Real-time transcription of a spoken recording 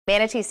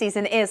Manatee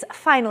season is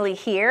finally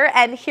here,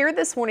 and here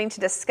this morning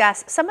to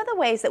discuss some of the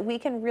ways that we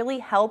can really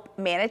help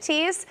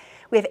manatees.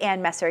 We have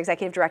Ann Messer,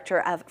 Executive Director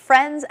of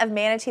Friends of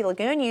Manatee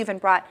Lagoon. You even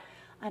brought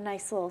a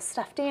nice little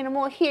stuffed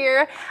animal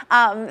here.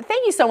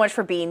 Thank you so much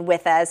for being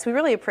with us. We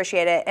really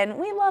appreciate it, and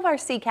we love our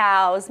sea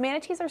cows.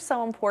 Manatees are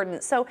so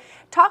important. So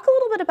talk a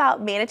little bit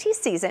about manatee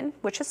season,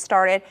 which has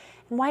started,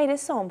 and why it is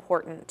so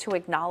important to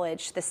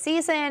acknowledge the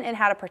season and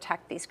how to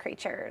protect these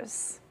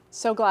creatures.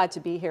 So glad to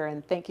be here,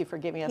 and thank you for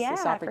giving us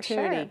this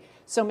opportunity. For sure.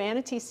 So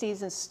manatee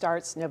season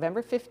starts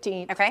November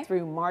 15th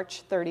through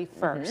March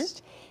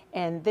 31st.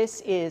 And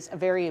this is a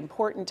very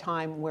important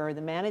time where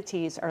the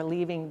manatees are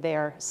leaving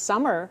their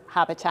summer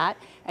habitat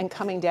and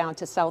coming down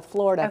to South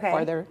Florida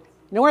for their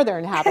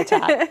northern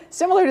habitat,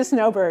 similar to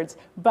snowbirds.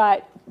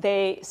 But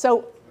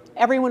so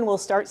everyone will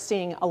start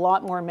seeing a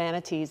lot more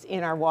manatees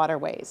in our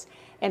waterways.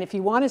 And if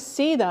you want to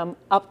see them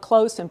up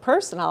close and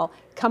personal,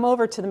 come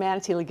over to the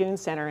Manatee Lagoon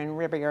Center in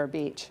Riviera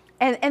Beach.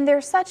 And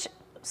they're such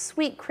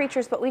sweet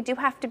creatures, but we do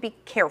have to be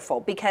careful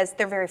because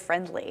they're very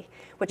friendly,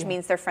 which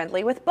means they're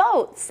friendly with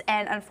boats.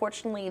 And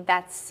unfortunately,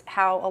 that's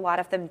how a lot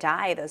of them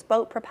die, those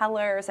boat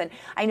propellers. And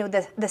I know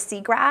the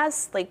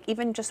seagrass, like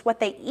even just what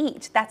they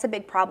eat, that's a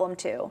big problem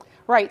too.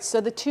 Right, so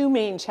the two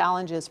main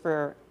challenges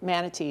for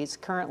manatees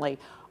currently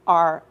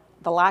are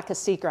the lack of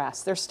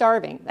seagrass. They're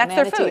starving. That's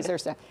their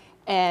food.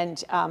 And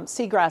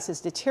seagrass is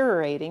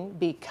deteriorating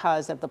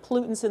because of the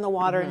pollutants in the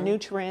water,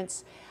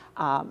 nutrients,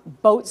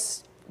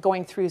 boats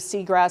going through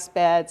seagrass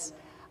beds.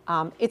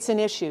 It's an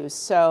issue.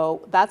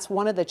 So that's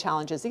one of the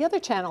challenges. The other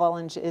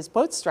challenge is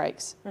boat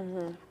strikes.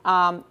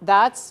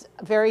 That's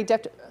very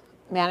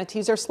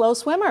manatees are slow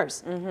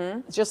swimmers,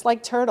 just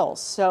like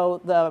turtles.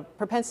 So the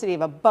propensity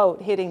of a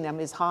boat hitting them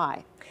is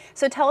high.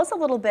 So tell us a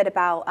little bit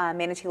about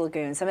Manatee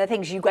Lagoon, some of the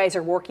things you guys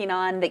are working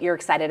on that you're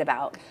excited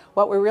about.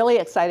 What we're really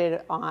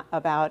excited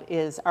about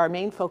is our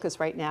main focus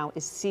right now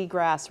is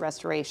seagrass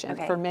restoration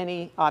for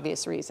many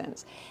obvious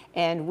reasons.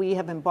 And we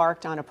have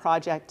embarked on a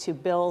project to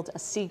build a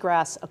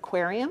seagrass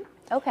aquarium.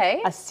 A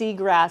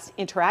seagrass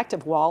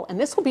interactive wall, and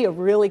this will be a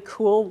really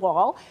cool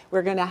wall.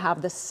 We're going to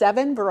have the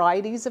 7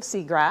 varieties of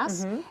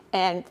seagrass,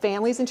 and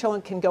families and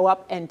children can go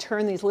up and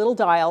turn these little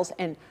dials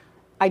and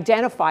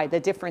identify the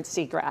different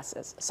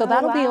seagrasses. So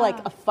that'll be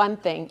like a fun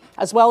thing,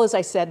 as well as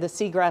I said, the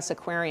seagrass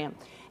aquarium.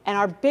 And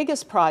our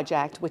biggest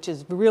project, which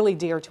is really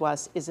dear to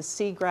us, is a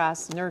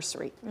seagrass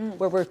nursery,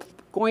 where we're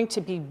going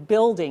to be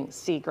building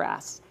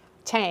seagrass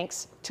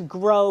tanks to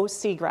grow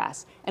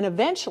seagrass, and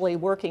eventually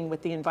working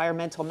with the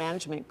environmental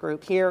management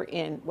group here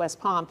in West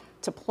Palm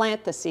to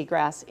plant the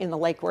seagrass in the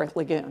Lake Worth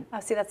Lagoon. Oh,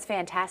 see, that's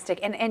fantastic.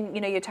 And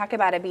you know, you talk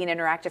about it being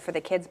interactive for the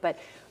kids, but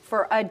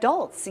for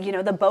adults, you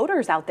know, the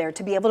boaters out there,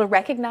 to be able to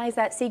recognize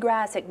that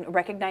seagrass and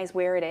recognize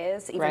where it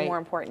is, even more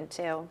important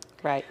too.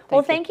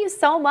 Well, thank you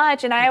so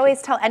much. And I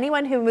always tell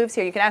anyone who moves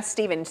here, you can ask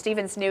Steven.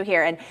 Steven's new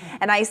here.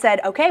 And I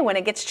said, okay, when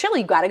it gets chilly,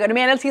 you've got to go to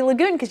Manatee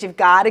Lagoon because you've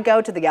got to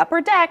go to the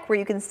upper deck where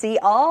you can see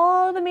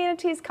all the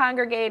manatees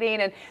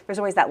congregating. And there's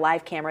always that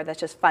live camera that's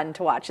just fun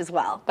to watch as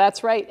well.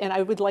 That's right. And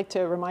I would like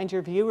to remind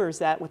your viewers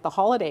that with the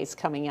holidays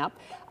coming up,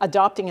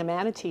 adopting a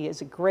manatee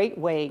is a great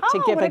way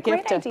to give a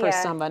gift for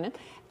someone.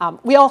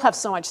 We all have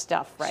so much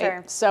stuff,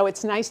 right? So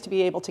it's nice to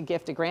be able to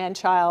gift a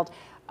grandchild,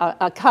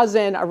 a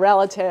cousin, a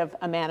relative,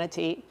 a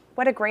manatee.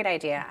 What a great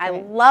idea. I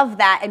love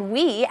that. And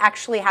we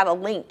actually have a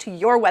link to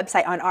your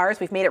website on ours.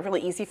 We've made it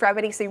really easy for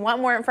everybody. So if you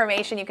want more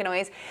information, you can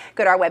always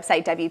go to our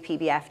website,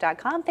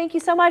 WPBF.com. Thank you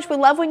so much. We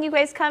love when you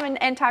guys come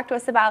and talk to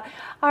us about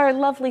our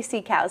lovely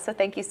sea cows. So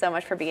thank you so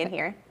much for being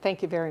here.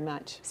 Thank you very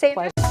much.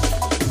 Pleasure.